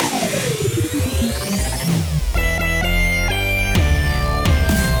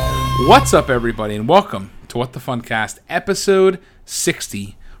What's up, everybody, and welcome to What the Funcast, episode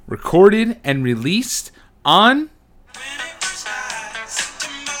 60, recorded and released on...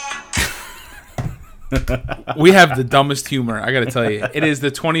 We have the dumbest humor, I gotta tell you. It is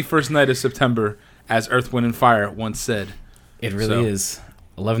the 21st night of September, as Earth, Wind, and Fire once said. It really is.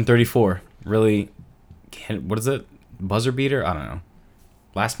 11:34. Really, what is it? Buzzer beater? I don't know.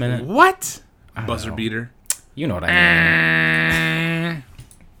 Last minute? What? Buzzer beater. You know what I mean.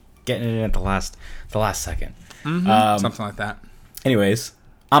 Getting it in at the last second. Mm-hmm. Something like that. Anyways,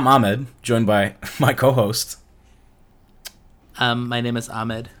 I'm Ahmed, joined by my co-host. My name is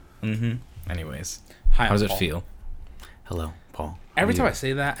Ahmed. Anyways, Hi, how does Paul. it feel? Hello, Paul. Every time I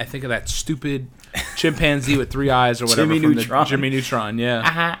say that, I think of that stupid chimpanzee with three eyes or whatever Jimmy from Neutron. the Jimmy Neutron.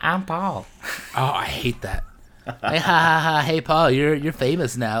 Yeah. I'm Paul. Oh, I hate that. Hey, ha ha ha! Hey, Paul, you're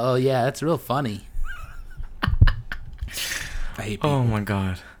famous now. Oh yeah, that's real funny. I hate people. Oh my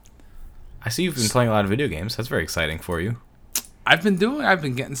god. I see you've been playing a lot of video games. That's very exciting for you. I've been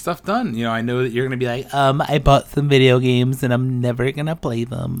getting stuff done. You know, I know that you're gonna be like, I bought some video games and I'm never gonna play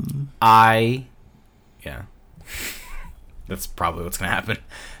them. Yeah. That's probably what's gonna happen.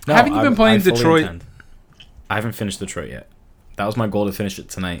 No, Haven't you been playing fully Detroit? intend. I haven't finished Detroit yet. That was my goal to finish it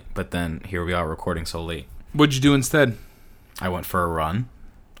tonight, but then here we are recording so late. What'd you do instead? I went for a run.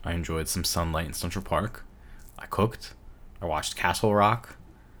 I enjoyed some sunlight in Central Park. I cooked. I watched Castle Rock.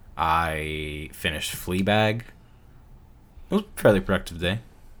 I finished Fleabag. It was a fairly productive day.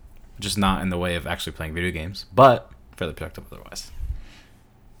 Just not in the way of actually playing video games, but fairly productive otherwise.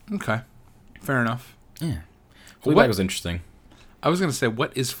 Okay, fair enough. Yeah. Fleabag What- was interesting. I was gonna say,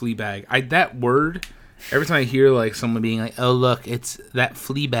 what is Fleabag? That word. Every time I hear like someone being like, "Oh, look, it's that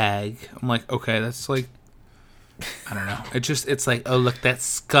Fleabag," I'm like, okay, that's like, I don't know. It's like, oh, look, that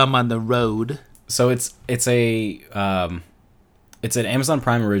scum on the road. So it's an Amazon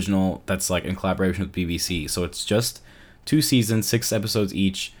Prime original that's like in collaboration with BBC. So it's just 2 seasons, 6 episodes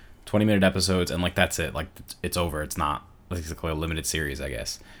each, 20-minute episodes, and like that's it. Like it's over. It's not like a limited series, I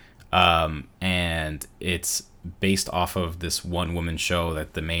guess. And it's based off of this one woman show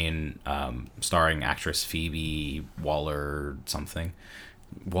that the main starring actress Phoebe Waller-Bridge,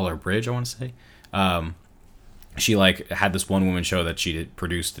 I want to say. She like had this one woman show that she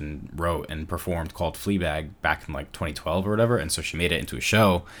produced and wrote and performed called Fleabag back in like 2012 or whatever, and so she made it into a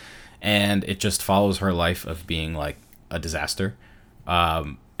show, and it just follows her life of being like a disaster.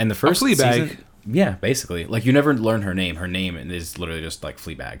 And the first Fleabag. season, yeah, basically, like you never learn her name. Her name is literally just like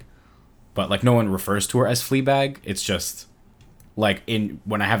Fleabag, but like no one refers to her as Fleabag. It's just like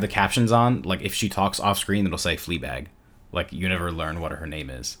when I have the captions on, like if she talks off screen, it'll say Fleabag. Like you never learn what her name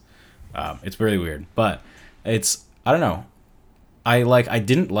is. It's really weird, but I don't know. I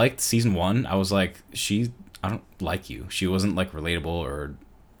didn't like season 1. I was like, I don't like you. She wasn't like relatable, or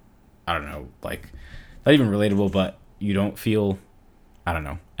I don't know, like not even relatable, but you don't feel, I don't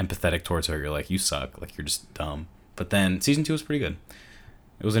know, empathetic towards her. You're like, you suck. Like you're just dumb. But then season 2 was pretty good.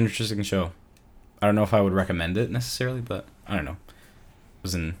 It was an interesting show. I don't know if I would recommend it necessarily, but I don't know.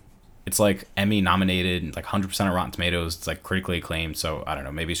 It's like Emmy nominated, like 100% on Rotten Tomatoes. It's like critically acclaimed. So I don't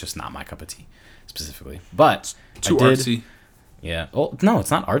know. Maybe it's just not my cup of tea specifically, but Too artsy. Yeah. Well, no, it's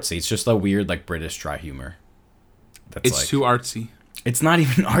not artsy. It's just a weird like British dry humor. It's like, too artsy. It's not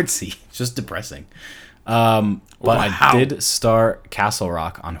even artsy. It's just depressing. But Wow. I did start Castle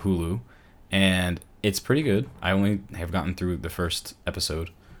Rock on Hulu, and it's pretty good. I only have gotten through the first episode.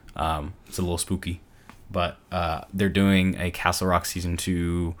 It's a little spooky, but they're doing a Castle Rock season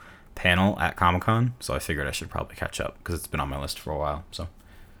 2 panel at Comic-Con, so I figured I should probably catch up because it's been on my list for a while. So,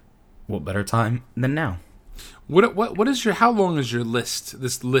 what better time than now? What is your? How long is your list?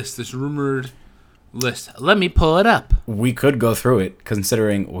 This rumored list. Let me pull it up. We could go through it,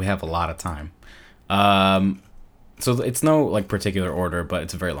 considering we have a lot of time. So it's no like particular order, but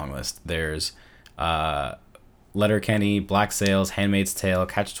it's a very long list. There's Letterkenny, Black Sails, Handmaid's Tale,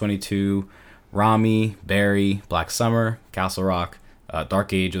 Catch-22, Rami, Barry, Black Summer, Castle Rock,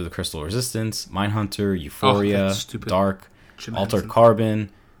 Dark Age of the Crystal Resistance, Mindhunter, Euphoria, that's stupid. Dark, Shenanigans. Altered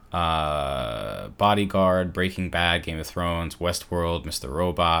Carbon, Bodyguard, Breaking Bad, Game of Thrones, Westworld, Mr.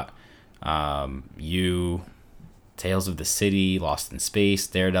 Robot, You, Tales of the City, Lost in Space,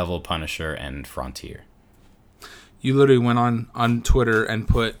 Daredevil, Punisher, and Frontier. You literally went on Twitter and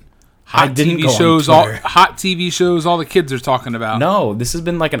put I hot didn't TV go on shows. Twitter. Hot TV shows. All the kids are talking about. No, this has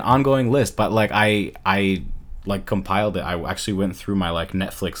been like an ongoing list, but like I like compiled it. I actually went through my like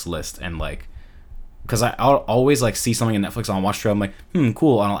Netflix list and like, because I'll always like see something in Netflix on Watch Trail. I'm like,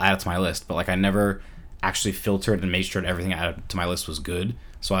 cool, and I'll add it to my list. But like I never actually filtered and made sure that everything added to my list was good.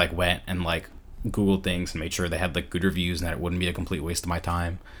 So I like went and like Googled things and made sure they had like good reviews and that it wouldn't be a complete waste of my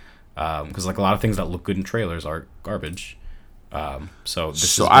time. because like a lot of things that look good in trailers are garbage. So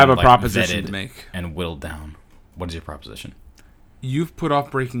So I have a proposition vetted to make. and whittled down. What is your proposition? You've put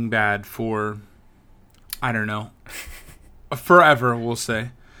off Breaking Bad for, I don't know, forever, we'll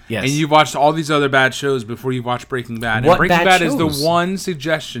say. Yes. And you've watched all these other bad shows before you watched Breaking Bad. What And Breaking bad Bad is the shows? one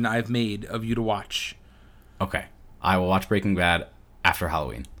suggestion I've made of you to watch. Okay, I will watch Breaking Bad after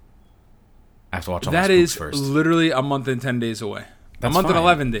Halloween. I have to watch all my That spooks is first. literally a month and 10 days away. That's a month and fine.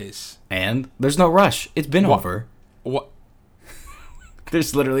 11 days. And there's no rush. It's been What? over. What?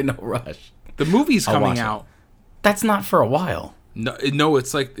 There's literally no rush. The movie's I'll coming watch it. out. That's not for a while. No,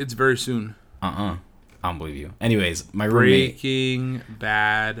 it's like, it's very soon. I don't believe you. Anyways, my roommate Breaking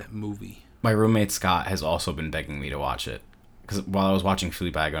Bad movie. Scott has also been begging me to watch it. Because while I was watching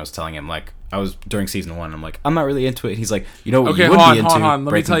Fleabag, I was telling him, like, I was during season 1, I'm like, I'm not really into it. He's like, you know what Okay, you would hold be on, into? hold on. Let me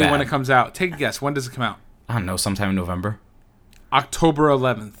Breaking tell you Bad. when it comes out. Take a guess. When does it come out? I don't know, sometime in November. October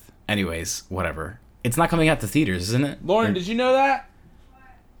 11th. Anyways, whatever. It's not coming out to theaters, isn't it? Lauren, did you know that?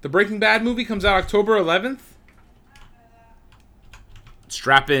 The Breaking Bad movie comes out October 11th?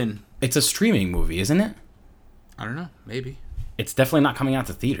 Strap in. It's a streaming movie, isn't it? I don't know. Maybe. It's definitely not coming out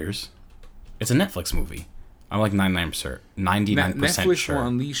to theaters. It's a Netflix movie. I'm like 99%, 99% Netflix sure. will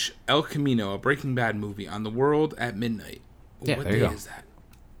unleash El Camino, a Breaking Bad movie, on the world at midnight. Yeah, What there you day go. is that?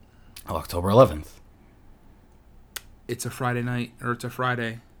 Oh, October 11th. It's a Friday night, or it's a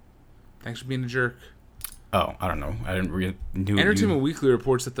Friday. Thanks for being a jerk. Oh, I don't know. I didn't really knew Entertainment Weekly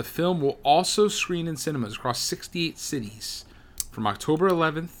reports that the film will also screen in cinemas across 68 cities from October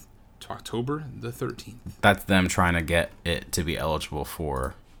 11th to October the 13th. That's them trying to get it to be eligible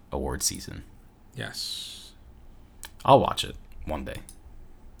for award season. Yes. I'll watch it one day.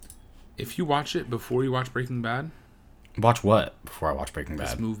 If you watch it before you watch Breaking Bad, Watch what before I watch Breaking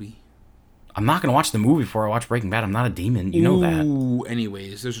this Bad? movie. I'm not gonna watch the movie before I watch Breaking Bad. I'm not a demon. You know that. Ooh,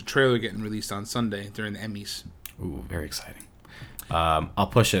 anyways, there's a trailer getting released on Sunday during the Emmys. Ooh, very exciting. I'll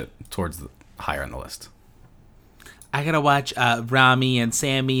push it towards the higher on the list. I gotta watch Rami and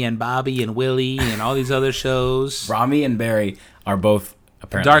Sammy and Bobby and Willie and all these other shows. Rami and Barry are both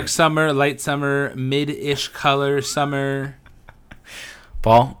apparently. Dark summer, light summer, mid-ish color summer.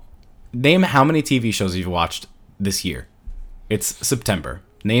 Paul, name how many TV shows you've watched this year. It's September.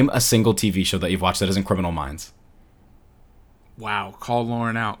 Name a single TV show that you've watched that isn't Criminal Minds. Wow, call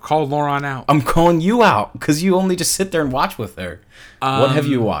Lauren out. Call Lauren out. I'm calling you out because you only just sit there and watch with her. What have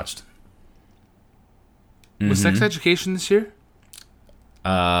you watched? Was Sex Education this year?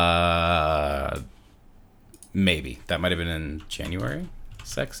 Maybe. That might have been in January.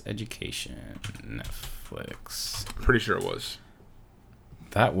 Sex Education, Netflix. Pretty sure it was.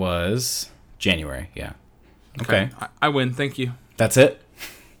 That was January, yeah. Okay. I win. Thank you. That's it?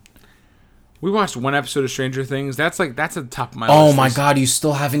 We watched one episode of Stranger Things. That's at the top of my Oh list. my god, you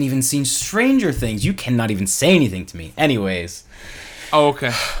still haven't even seen Stranger Things. You cannot even say anything to me. Anyways, Oh,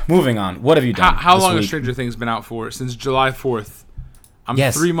 okay. moving on. What have you done? How this long has week? Stranger Things been out for? Since July 4th. I'm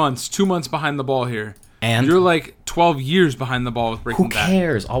Yes. 2 months behind the ball here. And You're like 12 years behind the ball with Breaking who Bad.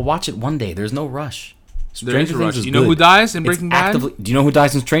 cares? I'll watch it one day. There's no rush. There is a rush. is You know who good. dies in It's Breaking Bad? Do you know who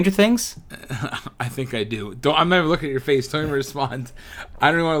dies in Stranger Things? I think I do. I'm never looking at your face. Don't even respond. I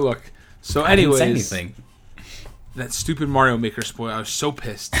don't even want to look. So, I didn't anyways, say anything. that stupid Mario Maker spoil. I was so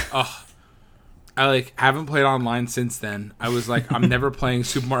pissed. Ugh. I haven't played online since then. I was like, I'm never playing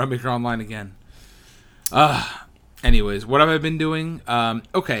Super Mario Maker online again. Anyways, what have I been doing?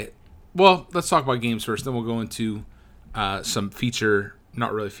 Okay. Well, let's talk about games first. Then we'll go into some feature,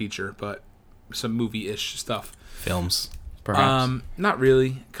 not really feature, but some movie-ish stuff. Films, perhaps. Not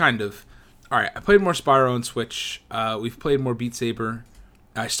really. Kind of. All right. I played more Spyro on Switch. We've played more Beat Saber.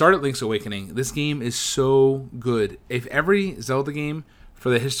 I started Link's Awakening. This game is so good. If every Zelda game for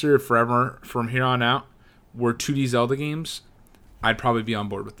the history of forever from here on out were 2D Zelda games, I'd probably be on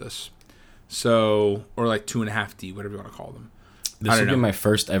board with this. So, or like 2.5D, whatever you want to call them. This I would don't be know. my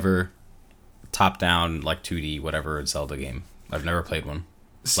first ever top-down, 2D, whatever Zelda game. I've never played one.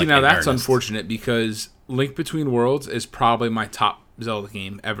 See, Like, now in that's earnest. unfortunate because Link Between Worlds is probably my top Zelda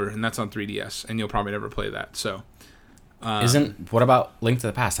game ever, and that's on 3DS, and you'll probably never play that. So, What about Link to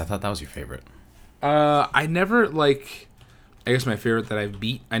the Past? I thought that was your favorite. I never I guess my favorite that I've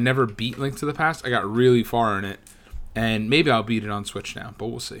beat. I never beat Link to the Past. I got really far in it, and maybe I'll beat it on Switch now, but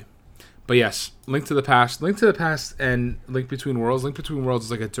we'll see. But yes, Link to the Past, and Link Between Worlds. Link Between Worlds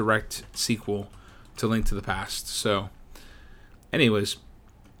is like a direct sequel to Link to the Past. So, anyways,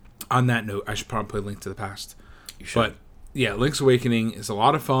 on that note, I should probably play Link to the Past. You should. But yeah, Link's Awakening is a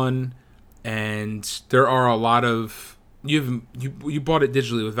lot of fun, and there are a lot of you bought it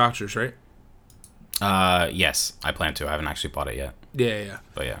digitally with vouchers, right? Yes, I plan to. I haven't actually bought it yet, Yeah.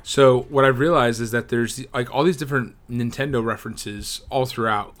 but yeah. So what I've realized is that there's like all these different Nintendo references all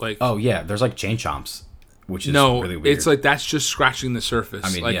throughout. Like, Oh yeah, there's like Chain Chomps, which is no, really weird. it's like that's just scratching the surface.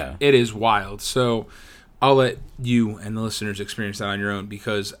 I mean, like, yeah. it is wild. So I'll let you and the listeners experience that on your own,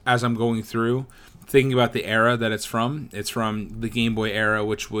 because as I'm going through, thinking about the era that it's from the Game Boy era,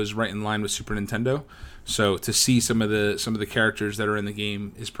 which was right in line with Super Nintendo. So to see some of the characters that are in the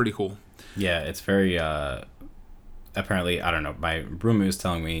game is pretty cool. Yeah, it's very apparently, I don't know, my roommate was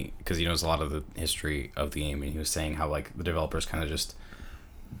telling me, because he knows a lot of the history of the game, and he was saying how like the developers kind of just,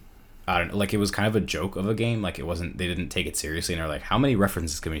 I don't know, like it was kind of a joke of a game. Like they didn't take it seriously, and they're like, how many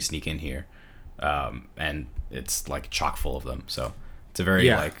references can we sneak in here? And it's like chock full of them. So it's a very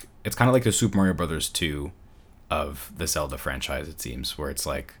like, it's kind of like the Super Mario Brothers 2 of the Zelda franchise, it seems, where it's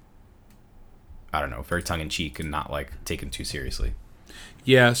like, I don't know, very tongue-in-cheek and not like taken too seriously.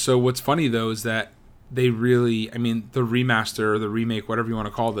 Yeah, so what's funny though is that they really, I mean, the remaster or the remake, whatever you want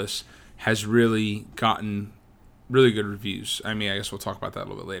to call this, has really gotten really good reviews. I mean, I guess we'll talk about that a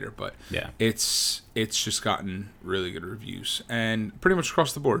little bit later, but Yeah. it's just gotten really good reviews and pretty much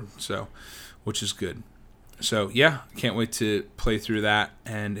across the board, so which is good. So yeah, can't wait to play through that,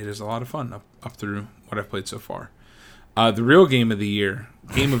 and it is a lot of fun up through what I've played so far. The real game of the year,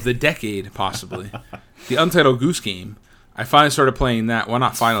 game of the decade possibly, the Untitled Goose Game. I finally started playing that. Well,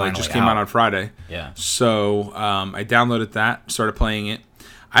 not finally. It just came out on Friday. Yeah. So I downloaded that, started playing it.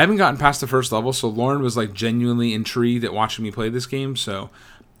 I haven't gotten past the first level, so Lauren was like genuinely intrigued at watching me play this game. So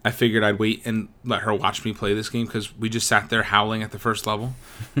I figured I'd wait and let her watch me play this game, because we just sat there howling at the first level.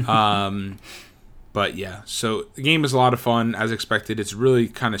 But yeah, so the game is a lot of fun, as expected. It's really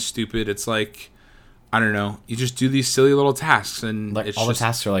kind of stupid. It's like, I don't know, you just do these silly little tasks, and Like it's all just, the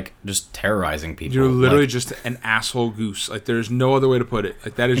tasks are like just terrorizing people. you're literally like, just an asshole goose. Like, there's no other way to put it.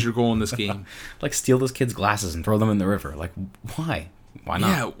 Like, that is your goal in this game. like steal this kid's glasses and throw them in the river. Like, why? Why not?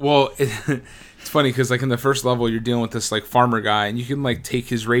 Yeah, well, it's funny because like in the first level, you're dealing with this like farmer guy, and you can like take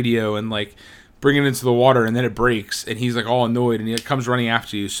his radio and like bring it into the water, and then it breaks, and he's like all annoyed, and he comes running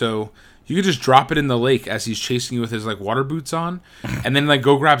after you. So you could just drop it in the lake as he's chasing you with his like water boots on, and then like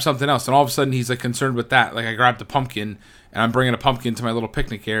go grab something else. And all of a sudden, he's like concerned with that. Like, I grabbed a pumpkin, and I'm bringing a pumpkin to my little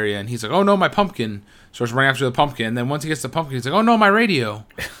picnic area, and he's like, "Oh no, my pumpkin!" So I was running after the pumpkin, and then once he gets the pumpkin, he's like, "Oh no, my radio!"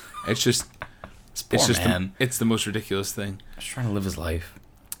 It's just. Poor man. It's the most ridiculous thing. Just trying to live his life.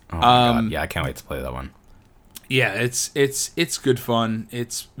 Oh my god! Yeah, I can't wait to play that one. Yeah, it's good fun.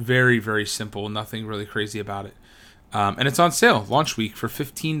 It's very, very simple. Nothing really crazy about it. And it's on sale launch week for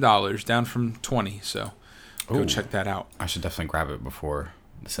 $15, down from $20. So go check that out. I should definitely grab it before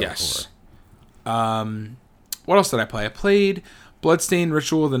the sale's over. What else did I play? I played Bloodstained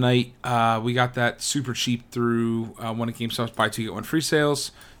Ritual of the Night. We got that super cheap through one of GameStop's buy two get one free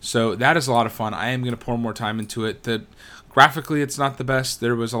sales. So that is a lot of fun. I am going to pour more time into it. Graphically, it's not the best.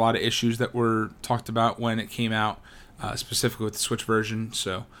 There was a lot of issues that were talked about when it came out, specifically with the Switch version.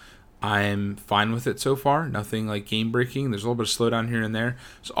 So I'm fine with it so far. Nothing like game breaking. There's a little bit of slowdown here and there.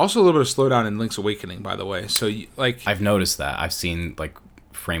 There's also a little bit of slowdown in Link's Awakening, by the way. So I've noticed that. I've seen like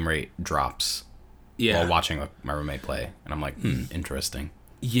frame rate drops while watching my roommate play, and I'm like, interesting.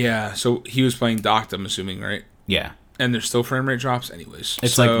 Yeah. So he was playing Docked, I'm assuming, right? Yeah. And there's still frame rate drops, anyways.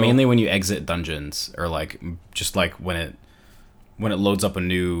 It's like mainly when you exit dungeons, or like just like when it loads up a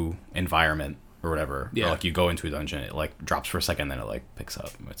new environment or whatever. Yeah. Or like you go into a dungeon, it like drops for a second, then it like picks up.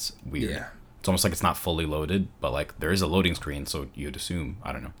 It's weird. Yeah. It's almost like it's not fully loaded, but like there is a loading screen, so you'd assume.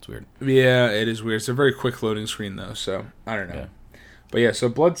 I don't know. It's weird. Yeah, it is weird. It's a very quick loading screen though, so I don't know. Yeah. But yeah, so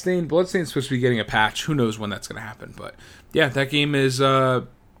Bloodstained's supposed to be getting a patch. Who knows when that's going to happen? But yeah, that game is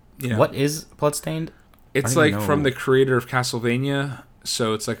What is Bloodstained? It's like from the creator of Castlevania,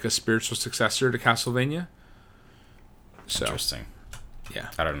 so it's like a spiritual successor to Castlevania. So, interesting. Yeah.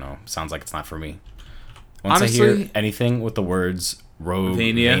 I don't know. Sounds like it's not for me. Once Honestly, I hear anything with the words Rogue,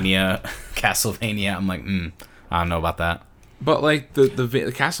 Mania, Castlevania, I'm like, I don't know about that. But like the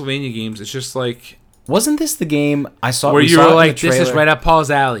Castlevania games, it's just like, wasn't this the game I saw where you were like, this is right up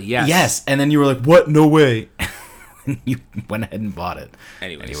Paul's alley? Yes. Yes, and then you were like, what? No way. And you went ahead and bought it.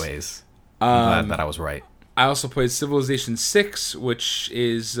 Anyways. I'm glad that I was right. I also played Civilization 6, which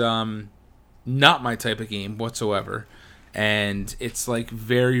is not my type of game whatsoever. And it's like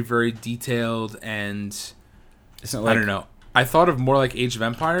very, very detailed, and Isn't it like, I don't know. I thought of more like Age of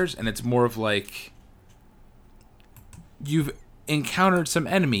Empires, and it's more of like you've encountered some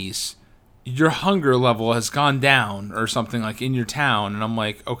enemies. Your hunger level has gone down or something like in your town. And I'm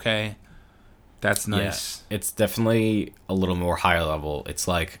like, okay, that's nice. Yeah, it's definitely a little more higher level. It's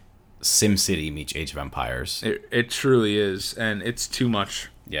like SimCity meets Age of Empires. It truly is, and it's too much.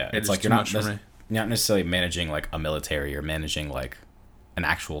 Yeah, It's like too much for me. not necessarily managing like a military or managing like an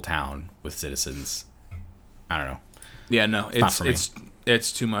actual town with citizens. I don't know. Yeah, no,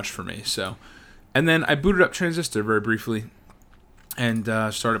 it's too much for me. So, and then I booted up Transistor very briefly, and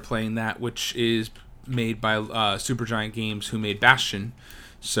started playing that, which is made by Supergiant Games, who made Bastion.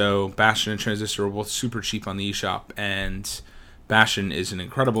 So Bastion and Transistor were both super cheap on the eShop, and Bastion is an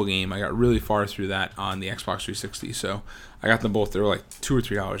incredible game. I got really far through that on the Xbox 360, so I got them both. They were like $2 or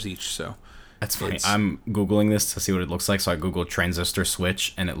 $3 each. So that's funny. I'm Googling this to see what it looks like. So I Googled Transistor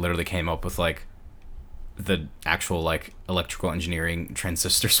Switch, and it literally came up with like the actual like electrical engineering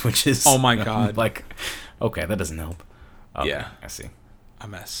transistor switches. Oh my god! Like, okay, that doesn't help. Okay, yeah, I see. A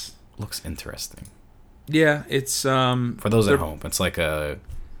mess. Looks interesting. Yeah, it's for those at home. It's like a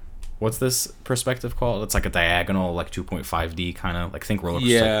what's this perspective called? It's like a diagonal, like 2.5D kind of like think Roller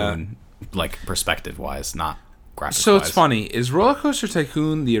Coaster Tycoon, like perspective wise, not graphics. So it's funny. Is Roller Coaster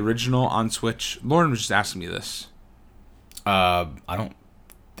Tycoon the original on Switch? Lauren was just asking me this. I don't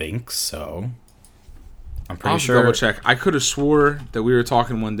think so. I'm pretty I'll sure. Double check. I could have swore that we were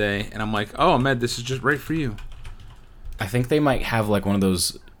talking one day, and I'm like, "Oh, Ahmed, this is just right for you." I think they might have like one of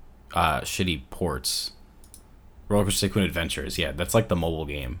those shitty ports. Roller Coaster Tycoon Adventures, yeah, that's like the mobile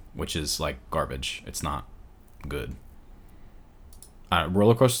game, which is like garbage. It's not good.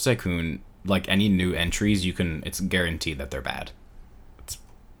 Roller Coaster Tycoon, like any new entries, it's guaranteed that they're bad. It's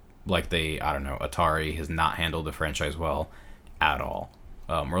like I don't know, Atari has not handled the franchise well at all.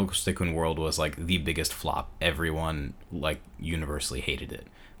 Roller Coaster Tycoon World was like the biggest flop. Everyone like universally hated it.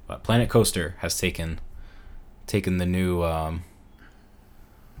 But Planet Coaster has taken the new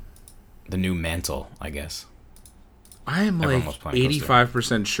mantle, I guess. I am like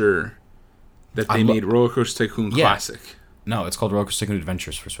 85% sure that they made Roller Coaster Tycoon Classic. No, it's called Roller Coaster Tycoon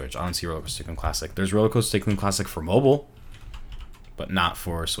Adventures for Switch. I don't see Roller Coaster Tycoon Classic. There's Roller Coaster Tycoon Classic for mobile, but not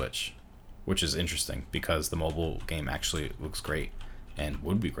for Switch, which is interesting because the mobile game actually looks great and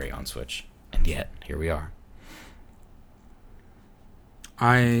would be great on Switch. And yet, here we are.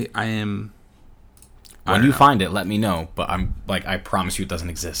 I am... When you find it, let me know, but I promise you it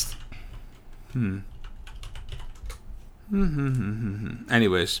doesn't exist.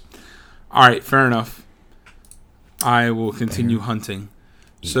 Anyways. Alright, fair enough. I will continue hunting.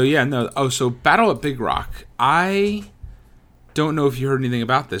 So yeah, no. Oh, so Battle at Big Rock. I don't know if you heard anything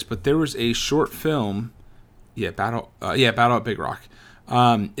about this, but there was a short film. Battle at Big Rock.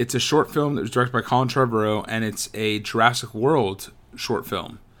 It's a short film that was directed by Colin Trevorrow, and it's a Jurassic World short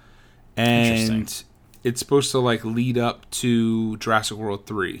film. And it's supposed to like lead up to Jurassic World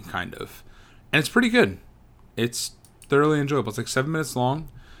 3, kind of. And it's pretty good. It's thoroughly enjoyable. It's like 7 minutes long,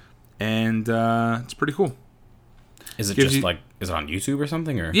 and it's pretty cool. Is it is it on YouTube or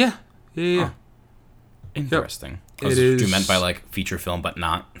something? Or Yeah. Oh, interesting. Yep. It is. You meant by like feature film, but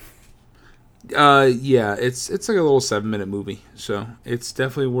not. Yeah, it's like a little 7-minute movie, so it's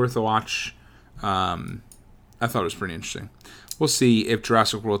definitely worth a watch. I thought it was pretty interesting. We'll see if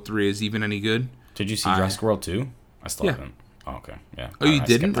Jurassic World 3 is even any good. Did you see Jurassic World 2? I still haven't. Oh, okay, yeah. Oh, you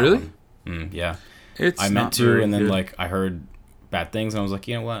didn't really? Yeah. I meant to, and then like I heard bad things, and I was like,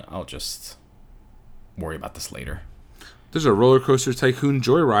 you know what? I'll just worry about this later. There's a Roller Coaster Tycoon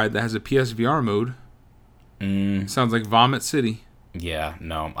Joyride that has a PSVR mode. Sounds like Vomit City. Yeah,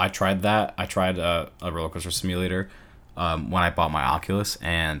 no. I tried that. I tried a roller coaster simulator when I bought my Oculus,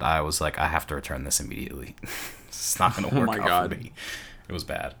 and I was like, I have to return this immediately. It's not going to work out for me. It was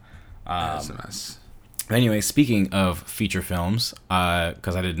bad. That's a mess. Anyway, speaking of feature films,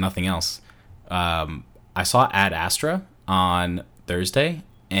 because I did nothing else, I saw Ad Astra on Thursday,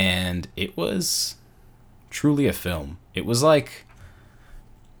 and it was truly a film. It was like,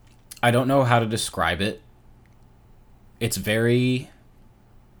 I don't know how to describe it. It's very,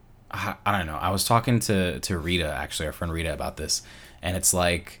 I don't know. I was talking to Rita, actually, our friend Rita, about this, and it's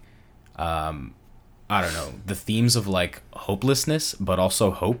like, I don't know, the themes of like hopelessness, but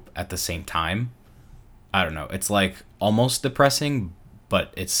also hope at the same time. I don't know. It's like almost depressing,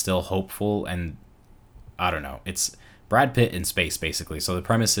 but it's still hopeful, and I don't know. It's Brad Pitt in space, basically. So the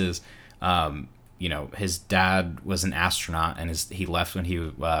premise is, his dad was an astronaut, and he left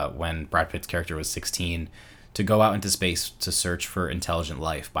when Brad Pitt's character was 16 to go out into space to search for intelligent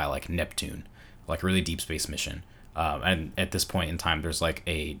life by like Neptune, like a really deep space mission. And at this point in time, there's like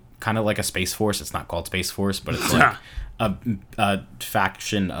a kind of like a Space Force. It's not called Space Force, but it's like a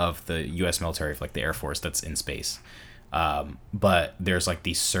faction of the U.S. military, like the Air Force, that's in space. But there's like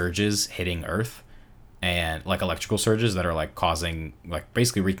these surges hitting Earth, and like electrical surges that are like causing, like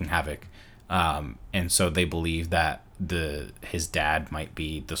basically wreaking havoc. And so they believe that his dad might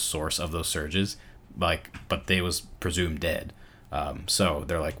be the source of those surges, but they was presumed dead. So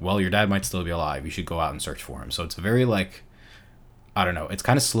they're like, well, your dad might still be alive. You should go out and search for him. So it's very like, I don't know. It's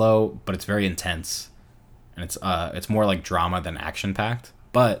kind of slow, but it's very intense, and it's more like drama than action packed.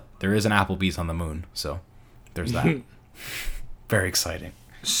 But there is an Applebee's on the moon, so there's that. Very exciting.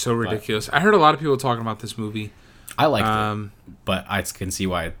 So ridiculous. I heard a lot of people talking about this movie. I liked it, but I can see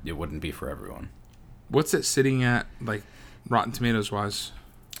why it wouldn't be for everyone. What's it sitting at, like, Rotten Tomatoes wise?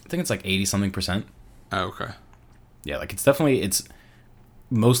 I think it's like 80-something%. Oh, okay. Yeah, like it's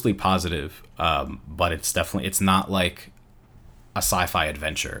mostly positive, but it's not like a sci-fi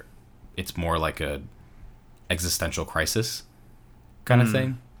adventure. It's more like a existential crisis kind of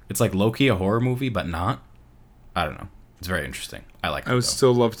thing. It's like low-key a horror movie, but not. I don't know. It's very interesting. I like it. I would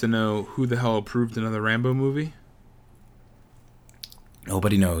still love to know who the hell approved another Rambo movie.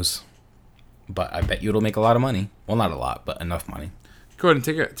 Nobody knows, but I bet you it'll make a lot of money. Well, not a lot, but enough money. Go ahead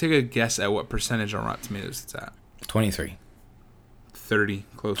and take a guess at what percentage on Rotten Tomatoes it's at. 23. 30,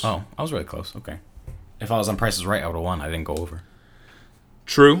 close. Oh, I was really close. Okay. If I was on Price is Right, I would have won. I didn't go over.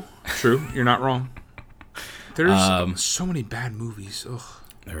 True. You're not wrong. There's so many bad movies. Ugh.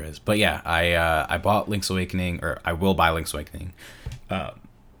 There is. But yeah, I bought Link's Awakening, or I will buy Link's Awakening.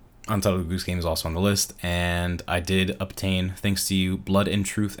 Untitled Goose Game is also on the list, and I did obtain, thanks to you, Blood and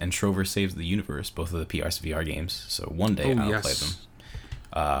Truth and Trover Saves the Universe, both of the PSVR games. So one day I'll play them.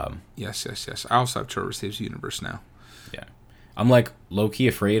 Yes. I also have Trover Saves the Universe now. Yeah. I'm like low-key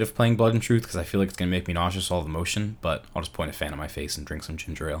afraid of playing Blood and Truth because I feel like it's going to make me nauseous all the motion, but I'll just point a fan on my face and drink some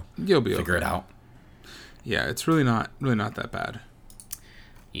ginger ale. You'll be Figure it out. Yeah, it's really not that bad.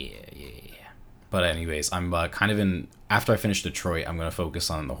 Yeah. But anyways, I'm kind of in... After I finish Detroit, I'm going to focus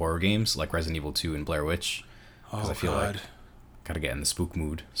on the horror games like Resident Evil 2 and Blair Witch. Because I feel like got to get in the spook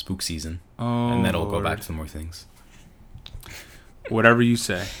mood, spook season. Oh, and then I'll Lord. go back to more things. Whatever you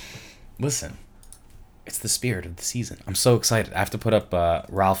say. Listen, it's the spirit of the season. I'm so excited. I have to put up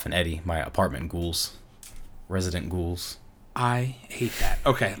Ralph and Eddie, my apartment ghouls. Resident ghouls. I hate that.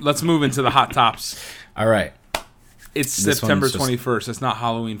 Okay, let's move into the hot tops. All right. It's September 21st. It's not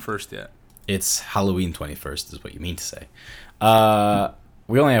Halloween 1st yet. It's Halloween 21st is what you mean to say.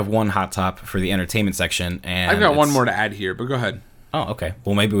 We only have one hot top for the entertainment section. And I've got one more to add here, but go ahead. Oh, okay.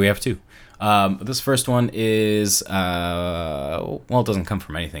 Well, maybe we have two. This first one is, well, it doesn't come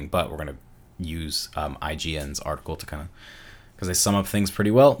from anything, but we're going to use IGN's article to kind of, because they sum up things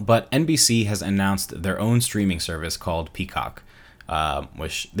pretty well. But NBC has announced their own streaming service called Peacock,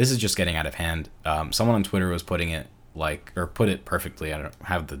 which this is just getting out of hand. Someone on Twitter was putting it put it perfectly. I don't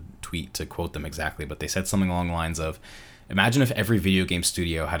have the tweet to quote them exactly, but they said something along the lines of, imagine if every video game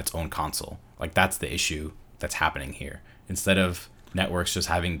studio had its own console. Like, that's the issue that's happening here. Instead of networks just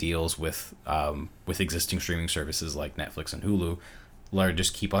having deals with existing streaming services like Netflix and Hulu,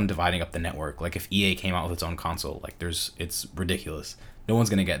 just keep on dividing up the network. Like, if EA came out with its own console, like, it's ridiculous. No one's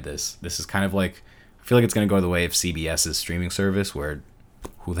gonna get this. This is kind of like, I feel like it's gonna go the way of CBS's streaming service, where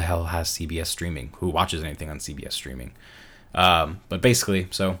who the hell has CBS streaming? Who watches anything on CBS streaming? But basically,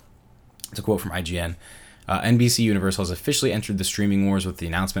 so it's a quote from IGN. NBC Universal has officially entered the streaming wars with the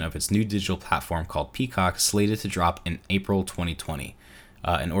announcement of its new digital platform called Peacock, slated to drop in April 2020.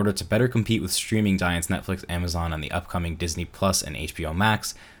 In order to better compete with streaming giants Netflix, Amazon, and the upcoming Disney Plus and HBO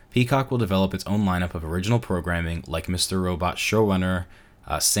Max, Peacock will develop its own lineup of original programming like Mr. Robot showrunner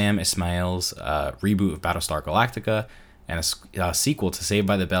Sam Esmail's reboot of Battlestar Galactica, and a sequel to Saved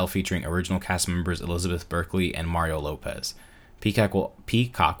by the Bell featuring original cast members Elizabeth Berkley and Mario Lopez. Peacock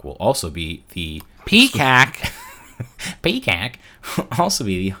will also be the... Peacock will also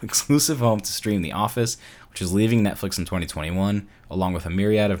be the exclusive home to stream The Office, which is leaving Netflix in 2021, along with a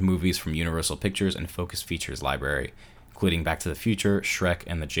myriad of movies from Universal Pictures and Focus Features library, including Back to the Future, Shrek,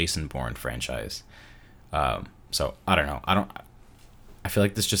 and the Jason Bourne franchise. So, I don't know. I feel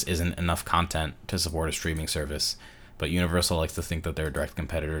like this just isn't enough content to support a streaming service. But Universal likes to think that they're a direct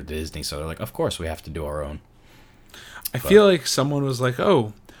competitor to Disney, so they're like, of course we have to do our own. I feel like someone was like,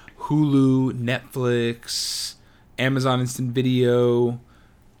 oh, Hulu, Netflix, Amazon Instant Video.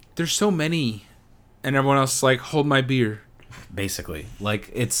 There's so many. And everyone else is like, hold my beer. Basically.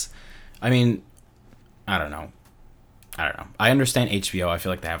 Like, I mean, I don't know. I understand HBO. I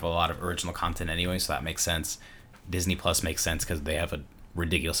feel like they have a lot of original content anyway, so that makes sense. Disney Plus makes sense because they have a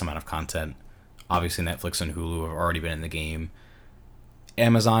ridiculous amount of content. Obviously, Netflix and Hulu have already been in the game.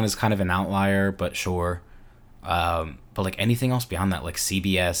 Amazon is kind of an outlier, but sure. But like anything else beyond that, like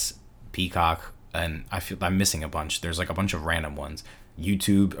CBS, Peacock, and I feel I'm missing a bunch. There's like a bunch of random ones.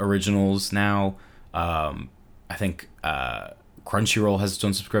 YouTube originals now. I think Crunchyroll has its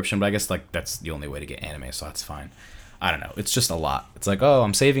own subscription, but I guess like that's the only way to get anime, so that's fine. I don't know. It's just a lot. It's like, oh,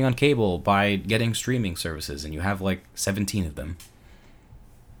 I'm saving on cable by getting streaming services, and you have like 17 of them.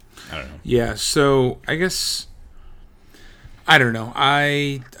 I don't know. Yeah, so I guess I don't know.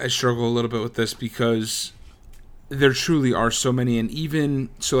 I struggle a little bit with this because there truly are so many, and even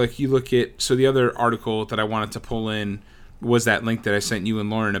so, like you look at the other article that I wanted to pull in was that link that I sent you and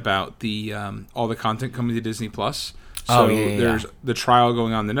Lauren about the all the content coming to Disney Plus. So there's the trial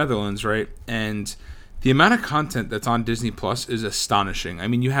going on in the Netherlands, right? And the amount of content that's on Disney Plus is astonishing. I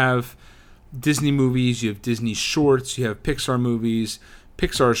mean, you have Disney movies, you have Disney shorts, you have Pixar movies,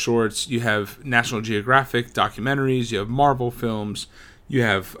 Pixar shorts, you have National Geographic documentaries, you have Marvel films, you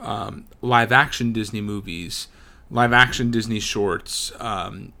have live action Disney movies, live action Disney shorts,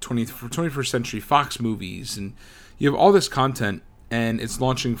 21st Century Fox movies, and you have all this content, and it's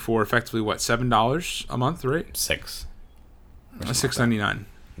launching for effectively what, $7 a month, right? $6.99.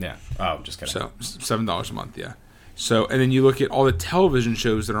 Yeah. Oh, just kidding. So $7 a month, yeah. So, and then you look at all the television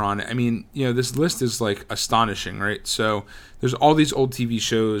shows that are on it. I mean, you know, this list is like astonishing, right? So there's all these old TV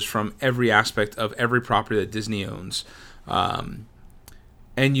shows from every aspect of every property that Disney owns. And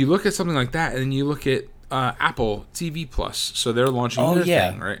you look at something like that, and then you look at Apple TV Plus. So they're launching their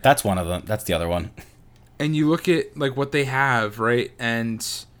thing, right? That's one of them. That's the other one. And you look at like what they have, right? And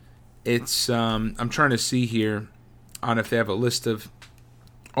it's I'm trying to see here on if they have a list of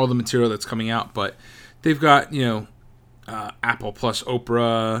all the material that's coming out, but they've got, you know, Apple Plus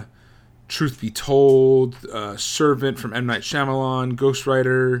Oprah, Truth Be Told, Servant from M. Night Shyamalan,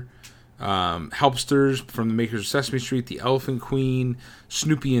 Ghostwriter, Helpsters from the makers of Sesame Street, The Elephant Queen,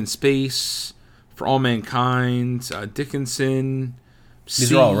 Snoopy in Space, For All Mankind, Dickinson.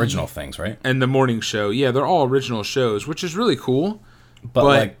 These are all original things, right? And The Morning Show. Yeah, they're all original shows, which is really cool. But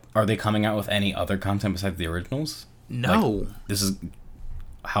like, are they coming out with any other content besides the originals? No. Like, this is...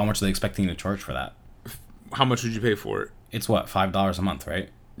 How much are they expecting to charge for that? How much would you pay for it? It's what, $5 a month, right?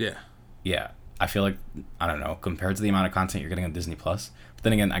 Yeah. Yeah. I feel like, I don't know, compared to the amount of content you're getting on Disney Plus. But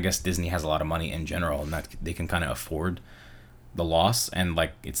then again, I guess Disney has a lot of money in general, and that they can kind of afford the loss. And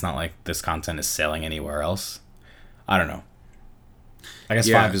like, it's not like this content is selling anywhere else. I don't know. I guess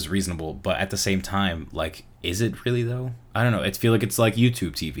 5 is reasonable, but at the same time, like, is it really though? I don't know. I feel like it's like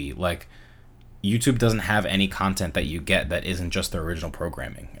YouTube TV. Like, YouTube doesn't have any content that you get that isn't just their original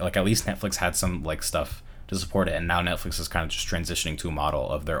programming. Like, at least Netflix had some like stuff to support it, and now Netflix is kind of just transitioning to a model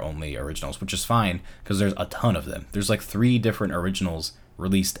of their only originals, which is fine because there's a ton of them. There's like 3 different originals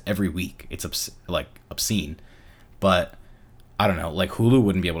released every week. It's obscene, but I don't know. Like, Hulu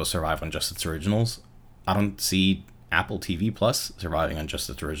wouldn't be able to survive on just its originals. I don't see Apple TV Plus surviving on just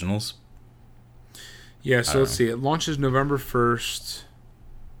its originals. Yeah, so let's see. It launches November 1st,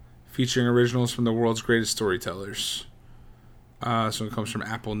 featuring originals from the world's greatest storytellers. So it comes from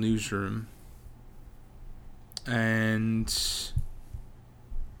Apple Newsroom. And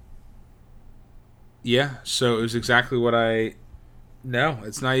yeah, so it was exactly what no,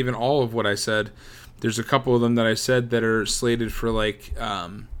 it's not even all of what I said. There's a couple of them that I said that are slated for like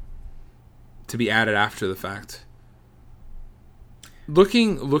to be added after the fact.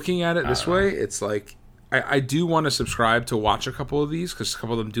 Looking at it this way, it's like I do want to subscribe to watch a couple of these because a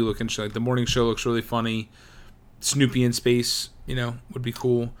couple of them do look interesting. Like The Morning Show looks really funny. Snoopy in Space, you know, would be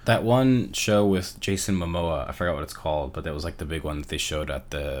cool. That one show with Jason Momoa, I forgot what it's called, but that was like the big one that they showed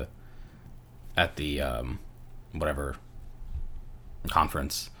at the whatever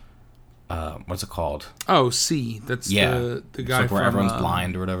conference. What's it called? Oh, C. That's the guy it's like where from, everyone's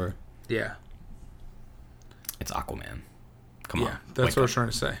blind or whatever. Yeah. It's Aquaman. Come on. Yeah, that's what I was trying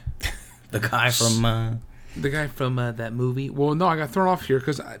to say. The guy from that movie. Well, no, I got thrown off here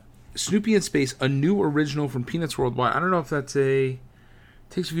because Snoopy in Space, a new original from Peanuts Worldwide. I don't know if that's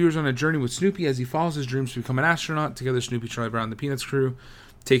takes viewers on a journey with Snoopy as he follows his dreams to become an astronaut. Together, Snoopy, Charlie Brown, and the Peanuts crew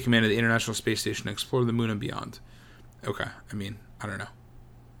take command of the International Space Station and explore the moon and beyond. Okay, I mean, I don't know.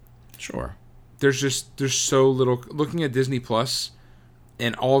 Sure. There's so little. Looking at Disney Plus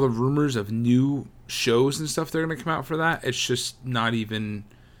and all the rumors of new shows and stuff they're going to come out for that, it's just not even.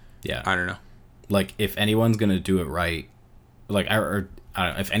 Yeah. I don't know. Like, if anyone's going to do it right, like, I don't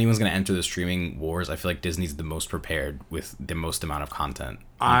know, if anyone's going to enter the streaming wars, I feel like Disney's the most prepared with the most amount of content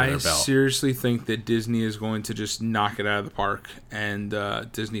under their belt. Seriously think that Disney is going to just knock it out of the park, and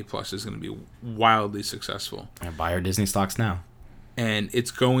Disney Plus is going to be wildly successful. And buy our Disney stocks now. And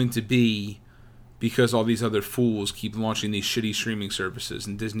it's going to be because all these other fools keep launching these shitty streaming services,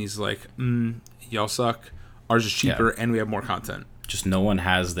 and Disney's like, y'all suck. Ours is cheaper, and we have more content. Just no one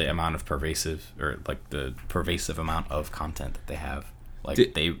has the amount of pervasive amount of content that they have.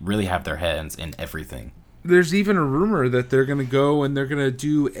 Like, they really have their hands in everything. There's even a rumor that they're gonna go and they're gonna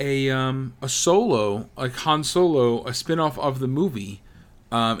do a solo, like Han Solo, a spin-off of the movie,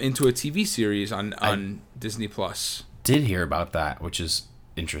 into a TV series on Disney Plus. Did hear about that, which is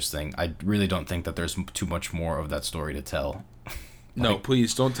interesting. I really don't think that there's too much more of that story to tell. No,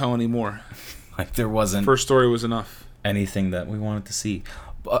 please don't tell any more. Like there wasn't First story was enough. anything that we wanted to see.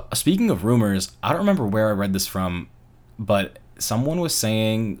 Speaking of rumors, I don't remember where I read this from, but someone was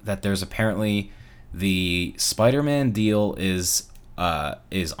saying that there's apparently the Spider-Man deal is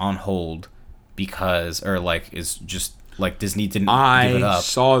on hold because, or like is just like Disney didn't give it I up.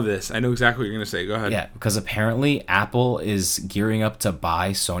 saw this. I know exactly what you're gonna say. Go ahead. Yeah, because apparently Apple is gearing up to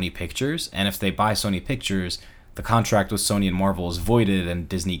buy Sony Pictures, and if they buy Sony Pictures, the contract with Sony and Marvel is voided, and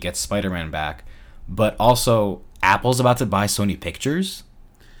Disney gets Spider-Man back. But also, Apple's about to buy Sony Pictures.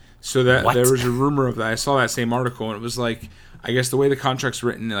 So that What? there was a rumor of that. I saw that same article, and it was like, I guess the way the contract's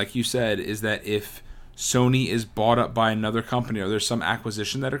written, like you said, is that if Sony is bought up by another company or there's some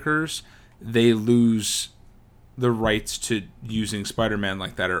acquisition that occurs, they lose the rights to using Spider-Man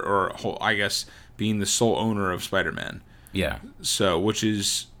like that, or I guess being the sole owner of Spider-Man. Yeah, So, which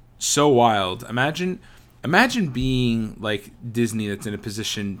is so wild. Imagine being like Disney, that's in a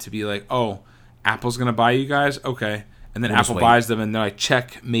position to be like, oh, Apple's gonna buy you guys, okay, and then We'll just Apple wait. buys them, and they're like,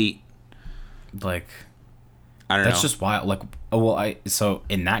 checkmate. like I don't know. that's just wild. Like, so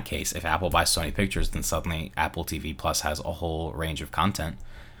in that case, if Apple buys Sony Pictures, then suddenly Apple TV Plus has a whole range of content.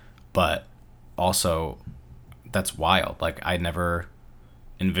 But also, that's wild. Like, I never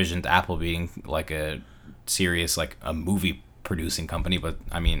envisioned Apple being like a serious, like a movie producing company. But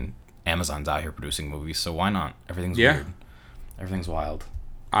I mean, Amazon's out here producing movies, so why not? Everything's weird. Everything's wild.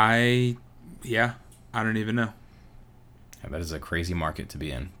 I don't even know. Yeah, that is a crazy market to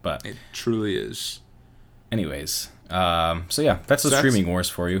be in. But It truly is. anyways, so yeah, that's the So that's- streaming wars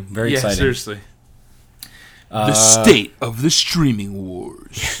for you. Very Yeah, exciting. seriously. The state of the streaming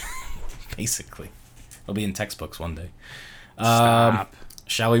wars. Basically, it'll be in textbooks one day. Stop.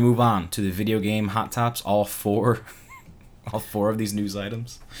 Shall we move on to the video game hot tops? All four of these news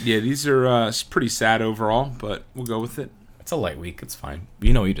items. Yeah, these are pretty sad overall, but we'll go with it. It's a light week. It's fine.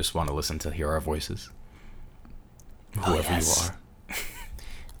 You know, you just want to listen to hear our voices. Whoever yes. you are.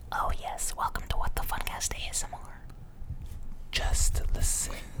 Oh yes, welcome to What the Funcast ASMR. Just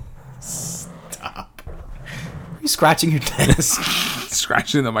listen. Stop. Are you scratching your desk?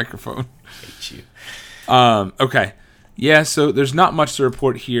 Scratching the microphone. Hate you. Okay. Yeah, so there's not much to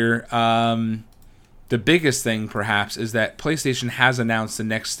report here. The biggest thing, perhaps, is that PlayStation has announced the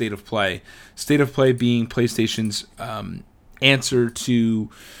next State of Play. State of Play being PlayStation's answer to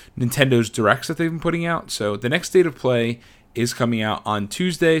Nintendo's Directs that they've been putting out. So the next State of Play is coming out on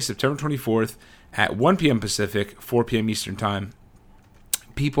Tuesday, September 24th at 1 p.m. Pacific, 4 p.m. Eastern Time.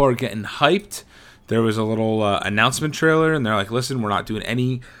 People are getting hyped. There was a little announcement trailer, and they're like, listen, we're not doing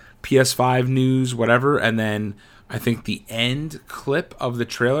any PS5 news, whatever. And then I think the end clip of the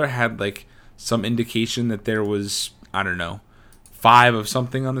trailer had like some indication that there was, I don't know, 5 of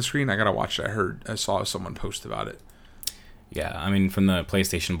something on the screen. I gotta watch it. I saw someone post about it. Yeah, I mean, from the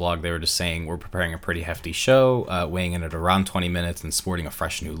PlayStation blog, they were just saying we're preparing a pretty hefty show, weighing in at around 20 minutes and sporting a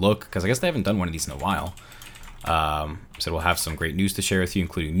fresh new look, because I guess they haven't done one of these in a while. So we'll have some great news to share with you,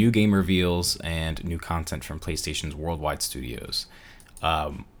 including new game reveals and new content from PlayStation's worldwide studios.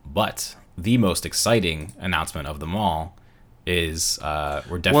 But the most exciting announcement of them all is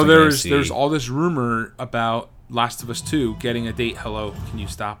we're definitely going to see... there's all this rumor about Last of Us 2 getting a date. Hello, can you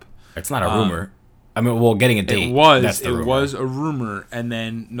stop? It's not a rumor. I mean, well, getting a date. It was. That's the It rumor. was a rumor, and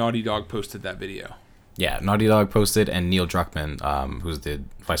then Naughty Dog posted that video. Yeah, Naughty Dog posted, and Neil Druckmann, who's the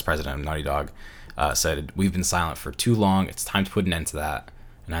vice president of Naughty Dog, said, we've been silent for too long. It's time to put an end to that.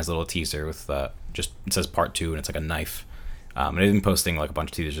 And has a little teaser with it says part 2, and it's like a knife. And they've been posting like a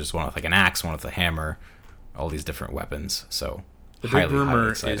bunch of teasers, just one with like an axe, one with a hammer, all these different weapons. So The big highly rumor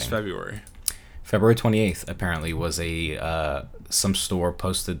exciting. is February. February 28th apparently was some store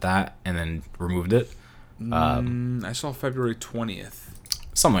posted that and then removed it. I saw February 20th.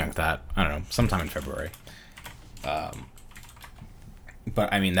 Something like that. I don't know. Sometime in February. But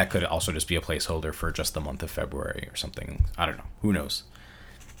I mean, that could also just be a placeholder for just the month of February or something. I don't know. Who knows?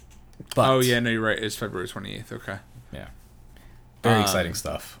 But, Oh, yeah, no, you're right. It's February 28th. Okay. Yeah. Very exciting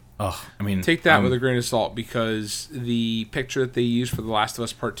stuff. Oh, I mean, Take that with a grain of salt, because the picture that they used for The Last of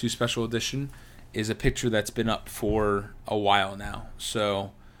Us Part 2 Special Edition is a picture that's been up for a while now.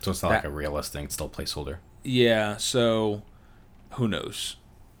 So it's not like a realistic, it's still a placeholder. yeah, so who knows?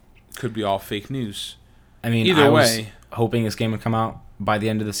 Could be all fake news. I mean, Either I was way. hoping this game would come out by the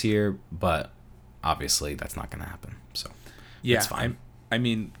end of this year, but obviously that's not going to happen. So Yeah, it's fine. I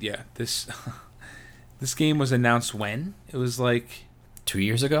mean, yeah, this This game was announced when? It was like 2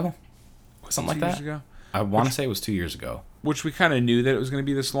 years ago, was it something like 2 years that. ago? I want to say it was 2 years ago. Which we kind of knew that it was going to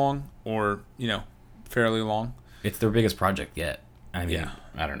be this long, or fairly long. It's their biggest project yet. I mean, Yeah.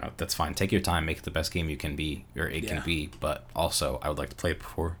 I don't know. That's fine. Take your time. Make it the best game you can be, or it Yeah. can be. But also, I would like to play it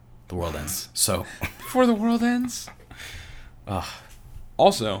before the world ends. So, Before the world ends. Ugh.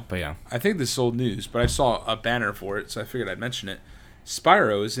 Also, but yeah. I think this is old news, but I saw a banner for it, so I figured I'd mention it.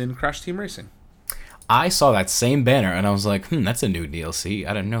 Spyro is in Crash Team Racing. I saw that same banner and I was like, that's a new DLC.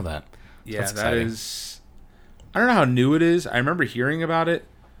 I didn't know that. Yeah, That's that exciting. is. I don't know how new it is. I remember hearing about it,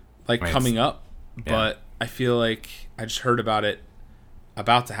 like Right, coming up, yeah. but I feel like I just heard about it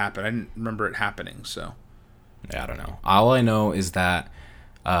about to happen. I didn't remember it happening, so. Yeah, I don't know. All I know is that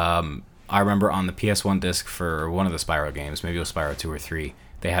I remember on the PS1 disc for one of the Spyro games, maybe it was Spyro 2 or 3,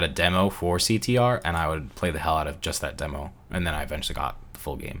 they had a demo for CTR, and I would play the hell out of just that demo, and then I eventually got the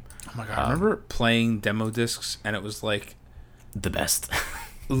full game. Oh my god! I remember playing demo discs, and it was like The best.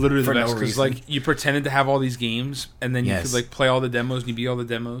 literally For the no best because reason. like you pretended to have all these games, and then you Yes. could like play all the demos, and you beat all the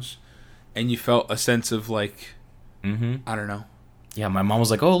demos, and you felt a sense of like Mm-hmm. I don't know. Yeah, my mom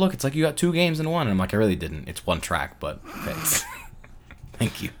was like, "Oh, look, it's like you got 2 games in one." And I'm like, "I really didn't. It's one track, but thanks."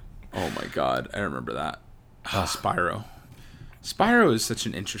 Thank you. Oh my god, I remember that. Spyro. Spyro is such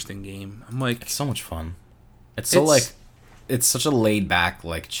an interesting game. I'm like, It's so much fun. It's so It's- like, it's such a laid back,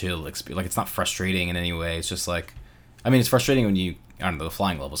 like chill experience. Like it's not frustrating in any way. It's just like, I mean, it's frustrating when I don't know, the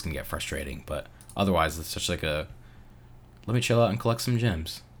flying levels can get frustrating, but otherwise it's such like a, let me chill out and collect some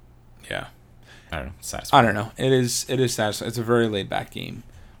gems. yeah. I don't know, it's satisfying. I don't know. It is satisfying. It's a very laid back game.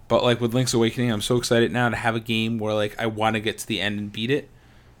 But like with Link's Awakening, I'm so excited now to have a game where like I want to get to the end and beat it.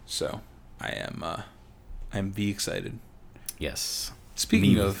 So I'm be excited. Yes.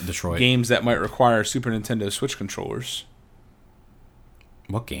 Speaking Me of with Detroit. games that might require Super Nintendo Switch controllers.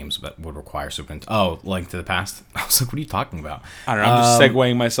 What games that would require Super Nintendo? Oh, Link to the Past. I was like, what are you talking about? I don't know. I'm just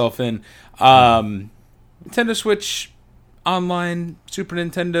segueing myself in. Nintendo Switch Online Super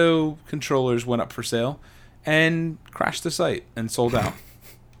Nintendo controllers went up for sale and crashed the site and sold out.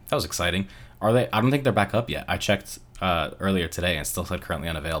 That was exciting. Are they? I don't think they're back up yet. I checked earlier today and it still said currently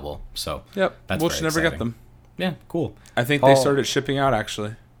unavailable. So Yep. That's We'll very just never get exciting. them. yeah, cool. I think Oh. they started shipping out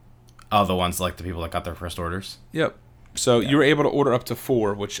actually. Oh, the ones like the people that got their first orders. Yep. So you were able to order up to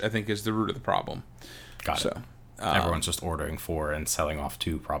 4, which I think is the root of the problem. Got it. So Everyone's just ordering 4 and selling off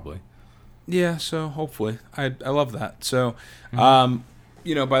 2 probably. yeah, so hopefully. I love that. So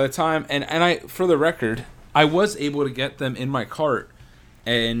Mm-hmm. by the time and I for the record, I was able to get them in my cart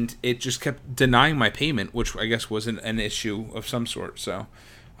and it just kept denying my payment, which I guess was an issue of some sort. So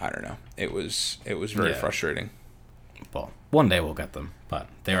I don't know. It was very Yeah. frustrating. Well, one day we'll get them, but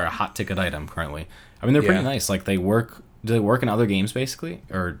they are a hot ticket item currently. I mean, they're pretty Yeah. nice. Like they work. Do they work in other games basically,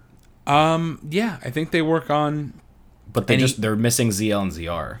 or? Yeah, I think they work on But they're missing ZL and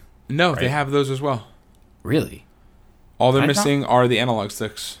ZR. No, they Right. have those as well. Really? All they're I thought- missing are the analog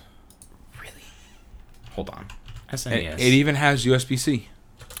sticks. Really? Hold on. It, SNES. it even has USB-C.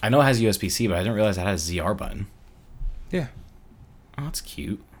 I know it has USB-C, but I didn't realize it had a ZR button. Yeah. Oh, that's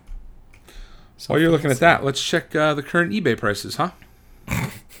cute. So While you're looking at fancy. that, let's check the current eBay prices, huh?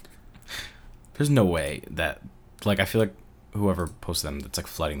 There's no way that, like, I feel like whoever posted them, it's like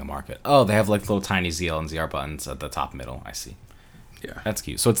flooding the market. Oh, they have like little tiny ZL and ZR buttons at the top middle. I see. Yeah. That's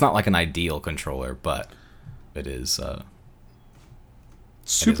cute. So it's not like an ideal controller, but it is.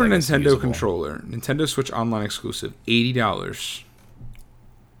 Super I guess, Nintendo usable. controller, Nintendo Switch Online exclusive, $80.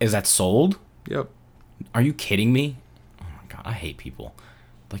 Is that sold? Yep. Are you kidding me? Oh my god, I hate people.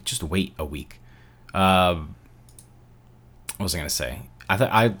 Like, just wait a week. What was I gonna say?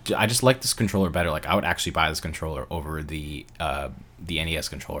 I just like this controller better. Like, I would actually buy this controller over the NES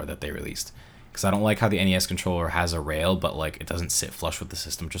controller that they released, because I don't like how the NES controller has a rail, but like it doesn't sit flush with the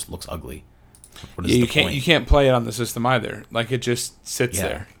system. It just looks ugly. What is Yeah, the you can't point? you can't play it on the system either. Like it just sits Yeah.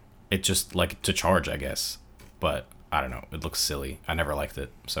 there. It just like to charge, I guess, but I don't know. It looks silly. I never liked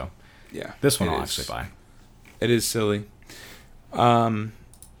it, so Yeah. this one it I'll is. actually buy. It is silly.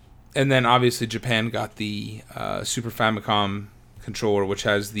 And then obviously Japan got the Super Famicom controller, which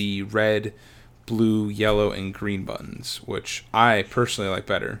has the red, blue, yellow, and green buttons, which I personally like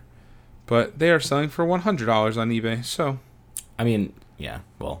better. But they are selling for $100 on eBay, so I mean, yeah,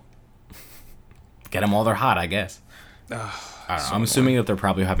 well, get them while they're hot, I guess. I don't know. so I'm assuming that they're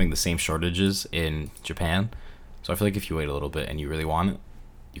probably having the same shortages in Japan, so I feel like if you wait a little bit and you really want it,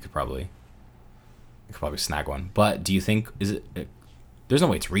 you could probably snag one. But do you think there's no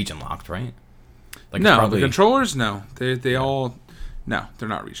way it's region locked, right? Like, no, it's probably, the controllers, no, they all, no, they're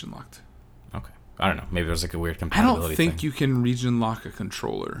not region locked. okay. I don't know. Maybe there's like a weird I compatibility don't think thing. you can region lock a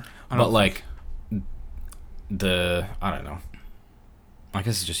controller. I But don't like, I don't know. I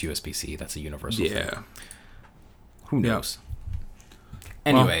guess it's just USB-C. That's a universal thing. Yeah. Who knows?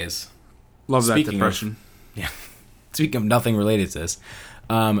 Anyways, Love that speaking depression. speaking of nothing related to this,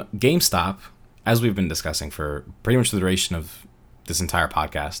 GameStop, as we've been discussing for pretty much the duration of this entire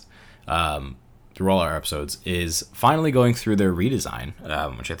podcast, through all our episodes, is finally going through their redesign,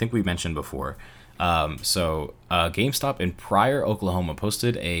 which I think we mentioned before. So GameStop in Pryor, Oklahoma,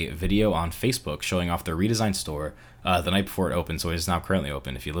 posted a video on Facebook showing off their redesigned store the night before it opened. So it is now currently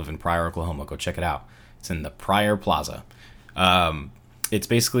open. If you live in Pryor, Oklahoma, go check it out. It's in the Pryor Plaza. It's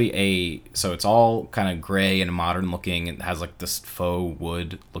basically so it's all kind of gray and modern looking. It has like this faux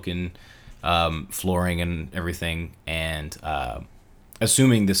wood looking flooring and everything. And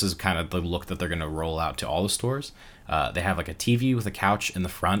assuming this is kind of the look that they're going to roll out to all the stores, they have like a TV with a couch in the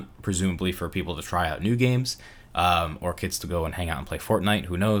front, presumably for people to try out new games, or kids to go and hang out and play Fortnite,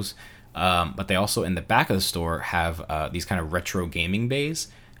 who knows. But they also, in the back of the store, have these kind of retro gaming bays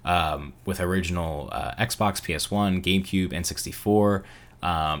with original Xbox, PS1, GameCube, N64.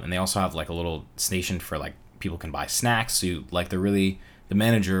 And they also have like a little station for like people can buy snacks. So the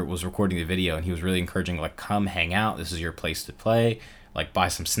manager was recording the video and he was really encouraging, like, come hang out. This is your place to play. Like, buy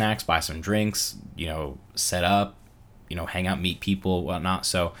some snacks, buy some drinks, set up, hang out, meet people, whatnot.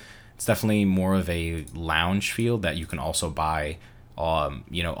 So it's definitely more of a lounge feel that you can also buy, all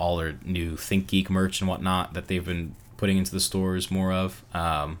their new ThinkGeek merch and whatnot that they've been putting into the stores more of.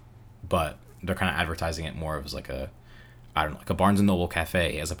 But they're kind of advertising it more as like a Barnes & Noble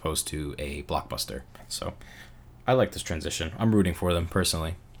cafe as opposed to a Blockbuster. So I like this transition. I'm rooting for them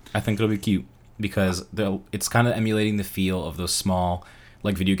personally. I think it'll be cute because it's kind of emulating the feel of those small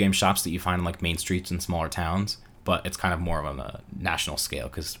like video game shops that you find in like main streets in smaller towns, but it's kind of more on a national scale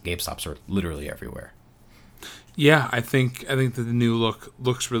because GameStops are literally everywhere. Yeah, I think that the new look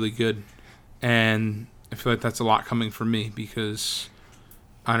looks really good, and I feel like that's a lot coming from me because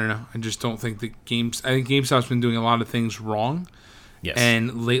I don't know. I just don't think I think GameStop's been doing a lot of things wrong. Yes.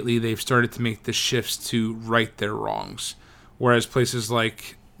 And lately they've started to make the shifts to right their wrongs. Whereas places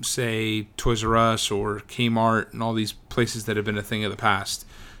like, say, Toys R Us or Kmart and all these places that have been a thing of the past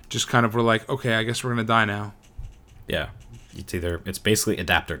just kind of were like, okay, I guess we're going to die now. Yeah. It's basically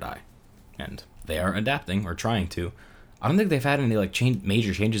adapt or die. And they are adapting or trying to. I don't think they've had any like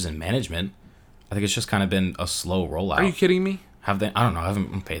major changes in management. I think it's just kind of been a slow rollout. Are you kidding me? Have they? I don't know. I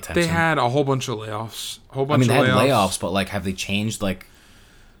haven't paid attention. They had a whole bunch of layoffs. They had layoffs, but like, have they changed like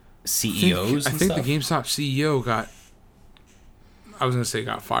CEOs? I think the GameStop CEO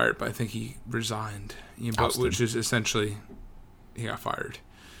got fired, but I think he resigned. Which is essentially he got fired.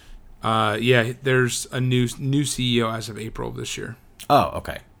 Yeah, there's a new CEO as of April of this year. Oh,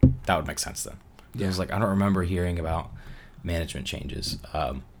 okay, that would make sense then. Yeah. I was like, I don't remember hearing about management changes.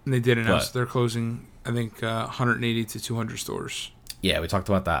 And they did announce they're closing, I think, 180 to 200 stores. Yeah, we talked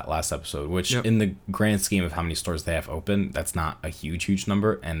about that last episode, which in the grand scheme of how many stores they have open, that's not a huge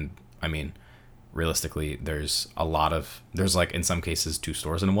number. And I mean, realistically, there's like in some cases 2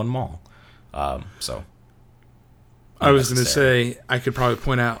 stores in one mall. So I was going to say, I could probably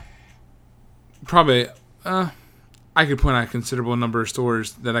point out a considerable number of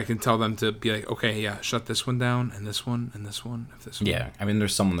stores that I can tell them to be like, okay, yeah, shut this one down and this one and this one. Yeah, I mean,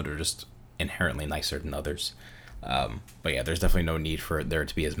 there's some that are just inherently nicer than others. But yeah, there's definitely no need for there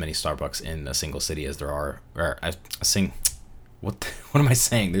to be as many Starbucks in a single city as there are. What am I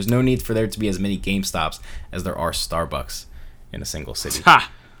saying? There's no need for there to be as many GameStops as there are Starbucks in a single city. Ha!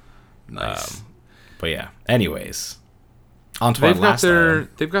 Nice. But yeah, anyways. On to our last item.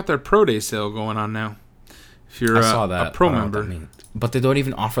 They've got their Pro Day sale going on now. If you're a Pro member. But they don't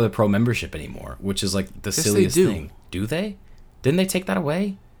even offer the Pro membership anymore, which is like the silliest thing. Do they? Didn't they take that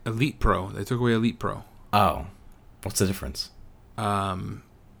away? Elite Pro. They took away Elite Pro. Oh. What's the difference?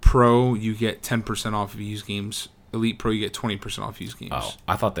 Pro, you get 10% off of used games. Elite Pro, you get 20% off used games. Oh,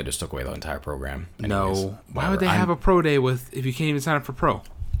 I thought they just took away the entire program. Anyways, no. Why would they have a Pro Day if you can't even sign up for Pro?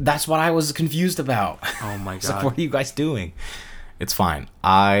 That's what I was confused about. Oh my god. Like, what are you guys doing? It's fine.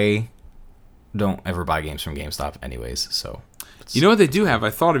 I don't ever buy games from GameStop anyways, so. You know what they do have? I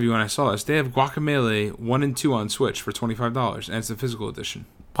thought of you when I saw this. They have Guacamelee 1 and 2 on Switch for $25, and it's a physical edition.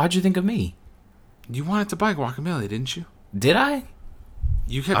 Why'd you think of me? You wanted to buy Guacamelee, didn't you? Did I?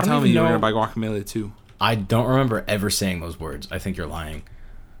 You kept telling me you were going to buy Guacamelee too. I don't remember ever saying those words. I think you're lying.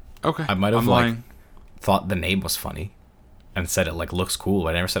 Okay. I might have thought the name was funny and said it like looks cool, but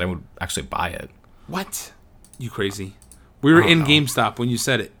I never said I would actually buy it. What? You crazy. We were in GameStop when you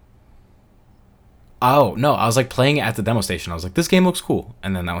said it. Oh, no. I was like playing it at the demo station. I was like, this game looks cool.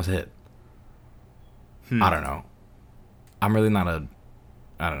 And then that was it. I don't know. I'm really not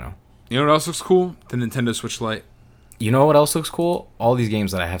I don't know. You know what else looks cool? The Nintendo Switch Lite. You know what else looks cool? All these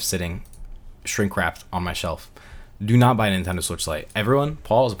games that I have sitting shrink wrapped on my shelf. Do not buy a Nintendo Switch Lite. Everyone,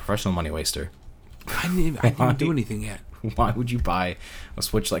 Paul is a professional money waster. I didn't do anything yet. Why would you buy a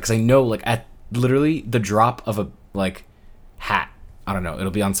Switch Lite? Because I know, like, at literally the drop of a, like, hat, I don't know,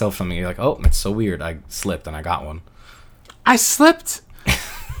 it'll be on sale for something. You're like, oh, that's so weird. I slipped and I got one. I slipped.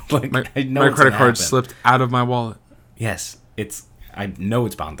 Like, My it's credit gonna card happen. slipped out of my wallet. Yes, I know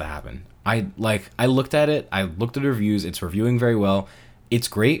it's bound to happen. I looked at it. I looked at the reviews. It's reviewing very well. It's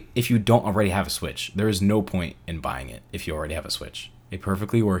great if you don't already have a Switch. There is no point in buying it if you already have a Switch. A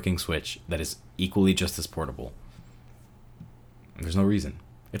perfectly working Switch that is equally just as portable. There's no reason.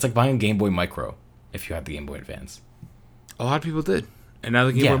 It's like buying a Game Boy Micro if you had the Game Boy Advance. A lot of people did. And now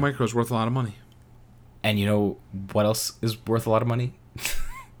the Game Boy Micro is worth a lot of money. And you know what else is worth a lot of money?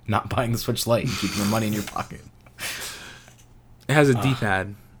 Not buying the Switch Lite and keeping the money in your pocket. It has a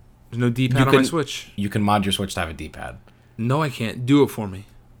D-pad. There's no D-pad on my Switch. You can mod your Switch to have a D-pad. No, I can't. Do it for me.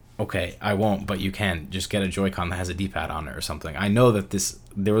 Okay, I won't, but you can. Just get a Joy-Con that has a D-pad on it or something. I know that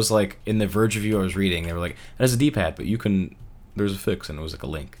there was like, in the Verge review I was reading, they were like, it has a D-pad, but you can, there's a fix, and it was like a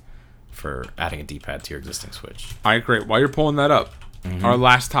link for adding a D-pad to your existing Switch. All right, great. While you're pulling that up, our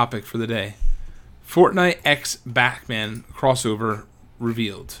last topic for the day. Fortnite x Batman crossover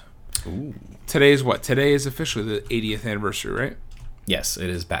revealed. Ooh. Today is what? Today is officially the 80th anniversary, right? Yes, it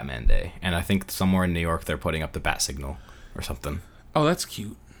is Batman Day, and I think somewhere in New York they're putting up the bat signal or something. Oh, that's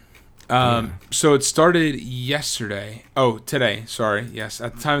cute. So it started yesterday. Oh, today. Sorry. Yes,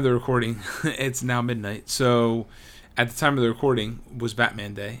 at the time of the recording, it's now midnight. So at the time of the recording was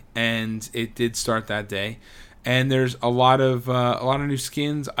Batman Day, and it did start that day. And there's a lot of new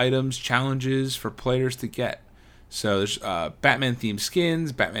skins, items, challenges for players to get. So there's Batman-themed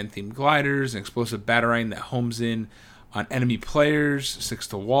skins, Batman-themed gliders, an explosive batarang that homes in on enemy players, sticks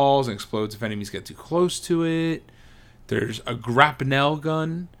to walls, and explodes if enemies get too close to it. There's a grapnel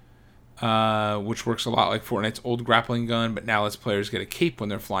gun, which works a lot like Fortnite's old grappling gun, but now lets players get a cape when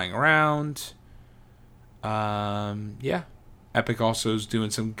they're flying around. Yeah. Epic also is doing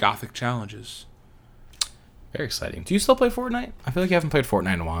some gothic challenges. Very exciting. Do you still play Fortnite? I feel like you haven't played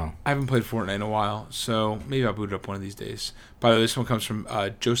Fortnite in a while. I haven't played Fortnite in a while, so maybe I'll boot it up one of these days. By the way, this one comes from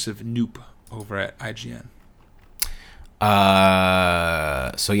Joseph Noop over at IGN.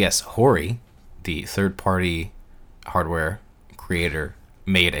 So yes, Hori, the third-party hardware creator,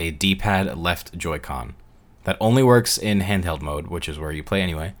 made a D-pad left Joy-Con that only works in handheld mode, which is where you play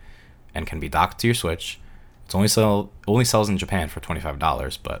anyway, and can be docked to your Switch. It's only sells in Japan for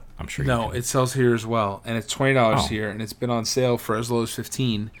 $25, but I'm sure it sells here as well, and it's $20 here, and it's been on sale for as low as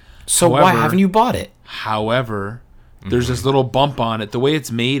 $15. So why haven't you bought it? However, there's this little bump on it. The way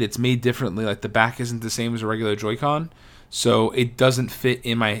it's made differently. Like the back isn't the same as a regular Joy-Con, so it doesn't fit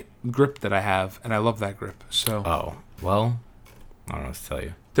in my grip that I have, and I love that grip. So well, I don't know what to tell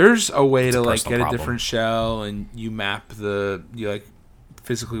you. There's a way to like get problem. a different shell, and you like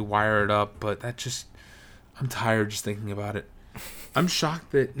physically wire it up, but that just. I'm tired just thinking about it. I'm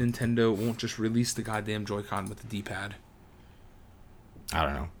shocked that Nintendo won't just release the goddamn Joy-Con with the D-pad. I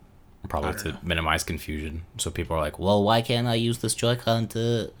don't know. Probably to minimize confusion. So people are like, well, why can't I use this Joy-Con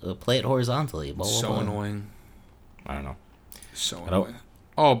to play it horizontally? Blah, blah, so blah. annoying. I don't know. So annoying.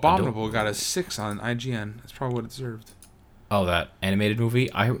 Oh, Abominable got a 6 on IGN. That's probably what it deserved. Oh, that animated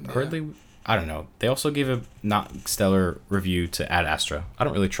movie? I heard I don't know. They also gave a not stellar review to Ad Astra. I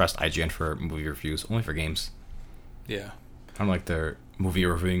don't really trust IGN for movie reviews, only for games. Yeah. I don't like their movie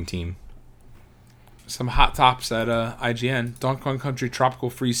reviewing team. Some hot tops at IGN. Donkey Kong Country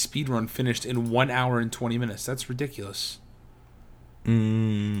Tropical Freeze speedrun finished in 1 hour and 20 minutes. That's ridiculous.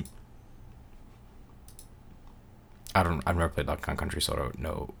 I've never played Donkey Kong Country, so I don't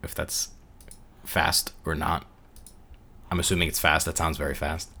know if that's fast or not. I'm assuming it's fast. That sounds very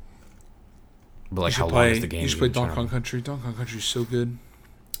fast. But like, how long is the game? You should play Donkey Kong Country. Donkey Kong Country is so good.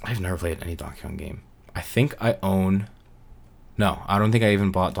 I've never played any Donkey Kong game. I think I own... No, I don't think I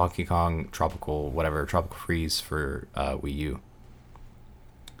even bought Donkey Kong Tropical Freeze for Wii U.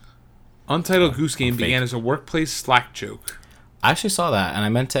 Untitled Goose Game began as a workplace Slack joke. I actually saw that, and I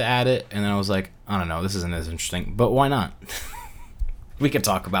meant to add it, and then I was like, I don't know, this isn't as interesting. But why not? We could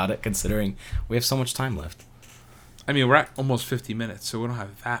talk about it, considering we have so much time left. I mean, we're at almost 50 minutes, so we don't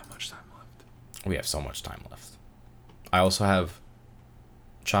have that much time left. We have so much time left. I also have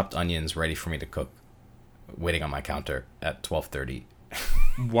chopped onions ready for me to cook, waiting on my counter at 12:30.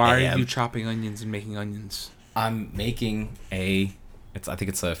 Why are you chopping onions and making onions? I'm making I think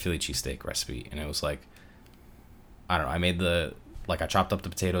it's a Philly cheesesteak recipe, and it was like, I don't know, I made the Like I chopped up the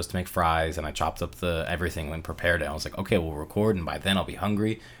potatoes to make fries, and I chopped up the everything when prepared it. I was like, okay, we'll record, and by then I'll be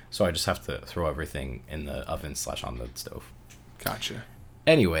hungry. So I just have to throw everything in the oven / on the stove. Gotcha.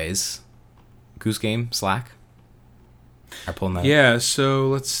 Anyways, Goose Game Slack. Are pulling that. Yeah. So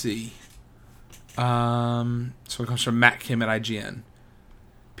let's see. So it comes from Matt Kim at IGN.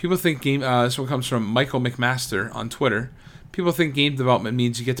 People think this one comes from Michael McMaster on Twitter. People think game development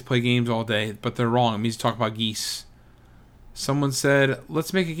means you get to play games all day, but they're wrong. It means you talk about geese. Someone said,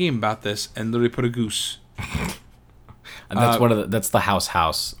 "Let's make a game about this," and literally put a goose. And that's that's the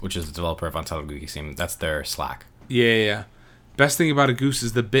House, which is the developer of Untitled Goose Game. That's their Slack. Yeah. Best thing about a goose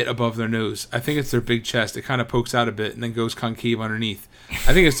is the bit above their nose. I think it's their big chest. It kind of pokes out a bit and then goes concave underneath.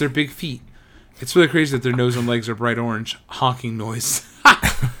 I think it's their big feet. It's really crazy that their nose and legs are bright orange. Honking noise.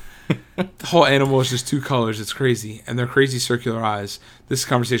 The whole animal is just 2 colors. It's crazy. And their crazy circular eyes. This is a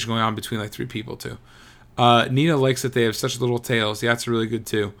conversation going on between like 3 people too. Nina likes that they have such little tails. Yeah, that's really good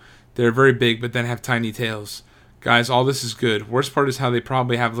too. They're very big but then have tiny tails. Guys, all this is good. Worst part is how they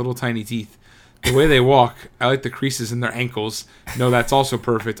probably have little tiny teeth. The way they walk, I like the creases in their ankles. No, that's also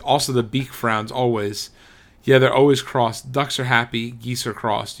perfect. Also the beak frowns always. Yeah, they're always crossed. Ducks are happy. Geese are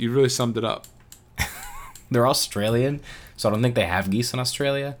crossed. You really summed it up. They're Australian, so I don't think they have geese in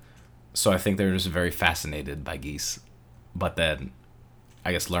Australia. So I think they're just very fascinated by geese. But then,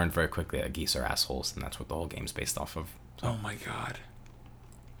 I guess learned very quickly that geese are assholes, and that's what the whole game's based off of. So Oh my god.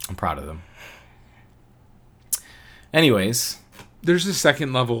 I'm proud of them. Anyways, There's the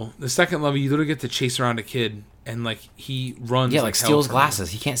second level. The second level, you literally get to chase around a kid, and like he runs. yeah, like hell steals from glasses.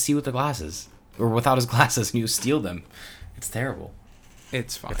 He can't see with the glasses, or without his glasses, and you steal them. It's terrible. you.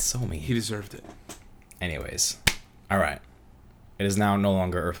 It's fine. It's so mean. He deserved it. Anyways, all right. It is now no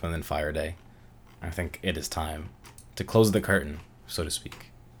longer Earth, Wind, and Fire Day. I think it is time to close the curtain, so to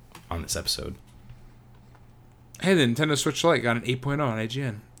speak, on this episode. Hey, the Nintendo Switch Lite got an 8.0 on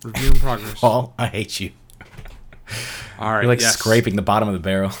IGN. Review in progress. Paul, I hate you. All right, You're like yes. scraping the bottom of the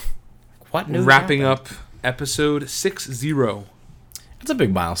barrel. What news Wrapping happened? up episode 60. That's a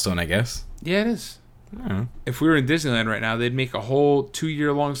big milestone, I guess. Yeah, it is. I don't know. If we were in Disneyland right now, they'd make a whole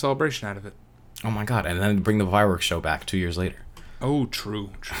 2-year-long celebration out of it. Oh my god! And then bring the fireworks show back 2 years later. Oh,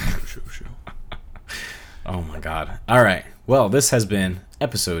 true. Oh my god! All right. Well, this has been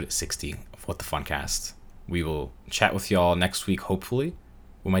episode 60 of What the Funcast. We will chat with y'all next week. Hopefully,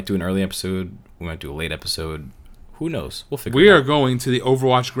 we might do an early episode. We might do a late episode. Who knows? We'll figure. We it are out. going to the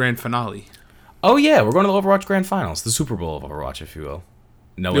Overwatch Grand Finale. Oh yeah, we're going to the Overwatch Grand Finals, the Super Bowl of Overwatch, if you will.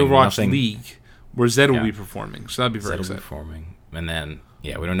 The Knowing Overwatch nothing, League, where Zed will Yeah. be performing. So that'd be very Zed will be exciting. performing, and then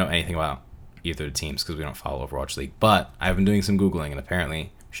yeah, we don't know anything about either of the teams because we don't follow Overwatch League. But I've been doing some googling, and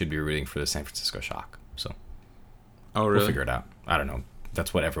apparently we should be rooting for the San Francisco Shock. So Oh, we'll really? figure it out. I don't know.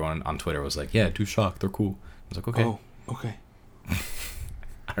 That's what everyone on Twitter was like. Yeah, do Shock. They're cool. I was like, okay. Oh, okay.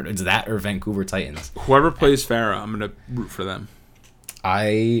 I don't know. It's that or Vancouver Titans. Whoever plays Farah, I'm going to root for them.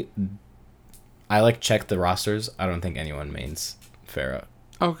 I like check the rosters. I don't think anyone mains Farah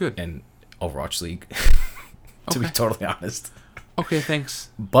Oh, good. in Overwatch League. To be Okay. totally honest. Okay, thanks.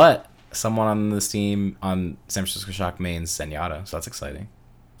 But someone on this team on San Francisco Shock mains Zenyatta, so that's exciting.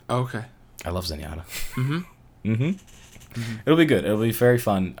 Okay. I love Zenyatta. Mm-hmm. It'll be good. It'll be very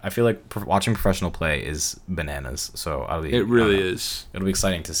fun. I feel like watching professional play is bananas. So I'll be. It really I don't know. is. It'll be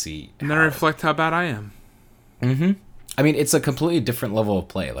exciting to see. And then I reflect how bad I am. I mean, it's a completely different level of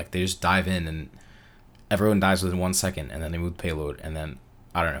play. Like they just dive in and everyone dies within 1 second, and then they move payload, and then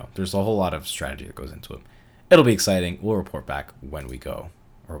I don't know. There's a whole lot of strategy that goes into it. It'll be exciting. We'll report back when we go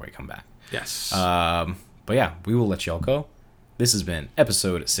or when we come back. Yes. But yeah, we will let y'all go. This has been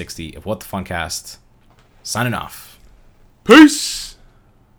episode 60 of What the Funcast. Signing off. Peace!